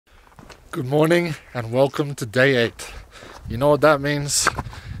Good morning and welcome to day 8. You know what that means?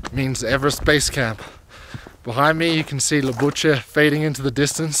 It means Everest Base Camp. Behind me you can see Labuche fading into the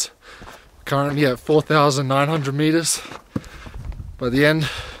distance. Currently at 4,900 meters. By the end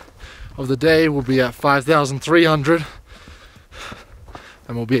of the day we'll be at 5,300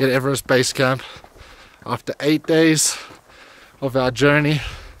 and we'll be at Everest Base Camp after 8 days of our journey.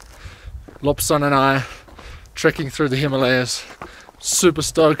 Lapsang and I trekking through the Himalayas. Super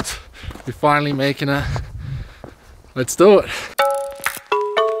stoked. We're finally making it. Let's do it.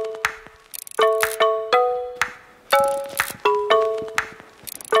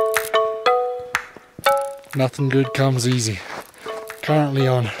 Nothing good comes easy. Currently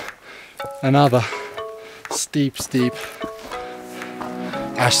on another steep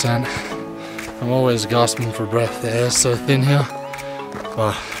ascent. I'm always gasping for breath. The air's so thin here.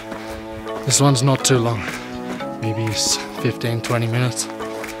 But this one's not too long. Maybe it's 15-20 minutes.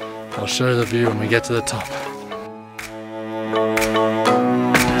 I'll show you the view when we get to the top.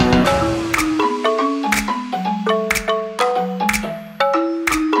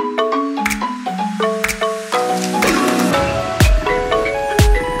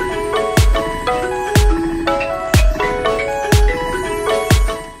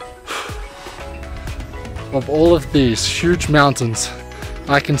 Of all of these huge mountains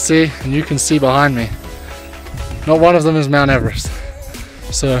I can see and you can see behind me, not one of them is Mount Everest.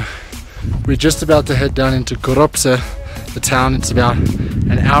 So we're just about to head down into Gurupse, the town. It's about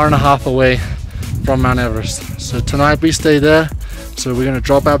an hour and a half away from Mount Everest. So tonight we stay there. So we're gonna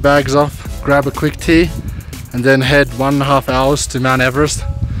drop our bags off, grab a quick tea, and then head 1.5 hours to Mount Everest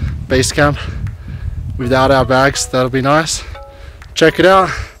Base Camp without our bags. That'll be nice. Check it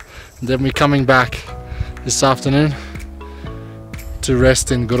out. And then we're coming back this afternoon to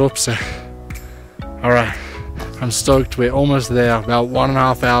rest in Gurupse. Alright. I'm stoked, we're almost there, about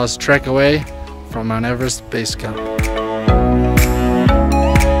 1.5 hours trek away from Mount Everest Base Camp.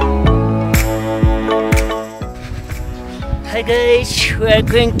 Hi guys, we are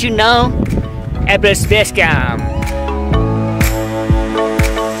going to now Everest Base Camp.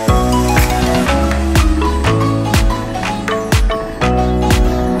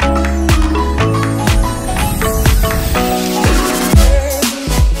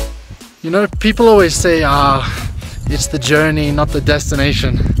 You know, people always say, it's the journey, not the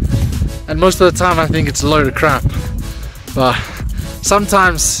destination. And most of the time I think it's a load of crap. But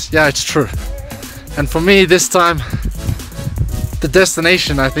sometimes, yeah, it's true. And for me this time, the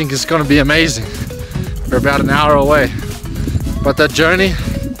destination I think is gonna be amazing. We're about an hour away. But that journey,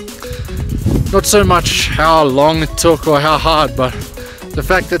 not so much how long it took or how hard, but the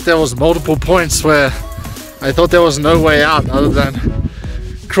fact that there was multiple points where I thought there was no way out other than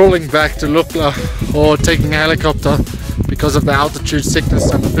crawling back to Lukla or taking a helicopter because of the altitude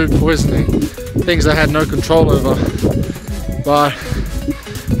sickness and the food poisoning, things I had no control over. But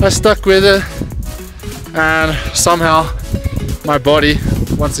I stuck with it and somehow my body,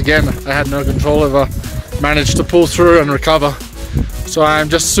 once again I had no control over, managed to pull through and recover. So I'm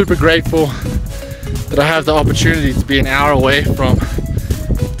just super grateful that I have the opportunity to be an hour away from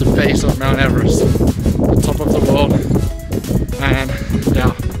the base of Mount Everest, the top of the world. And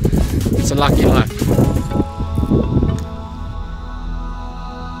yeah, it's a lucky life.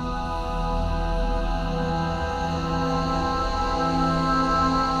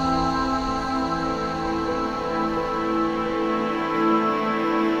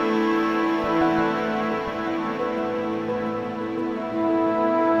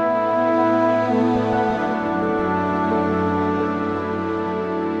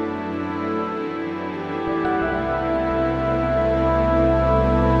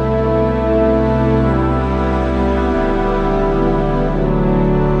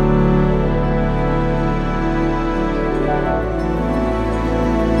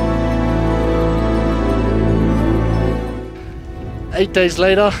 Eight days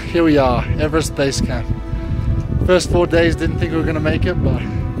later, here we are, Everest Base Camp. First 4 days didn't think we were gonna make it, but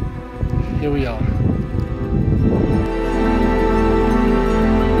here we are.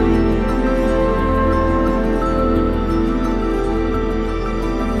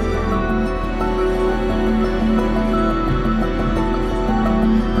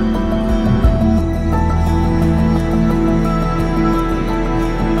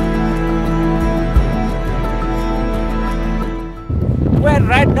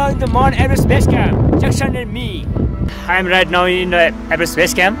 Right now in the Mount Everest Base Camp, Jackson and me. I'm right now in the Everest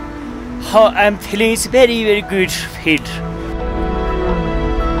Base Camp. How I'm feeling is very good fit.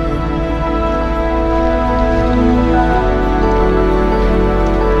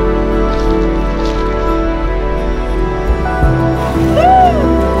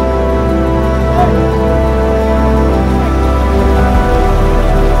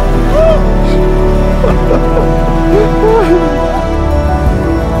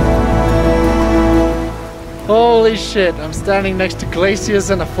 Holy shit, I'm standing next to glaciers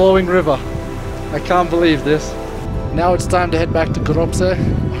and a flowing river. I can't believe this. Now it's time to head back to Gropse. I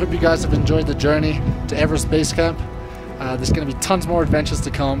hope you guys have enjoyed the journey to Everest Base Camp. There's going to be tons more adventures to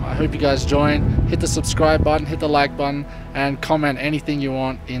come. I hope you guys join. Hit the subscribe button, hit the like button, and comment anything you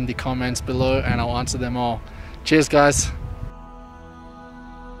want in the comments below, and I'll answer them all. Cheers, guys.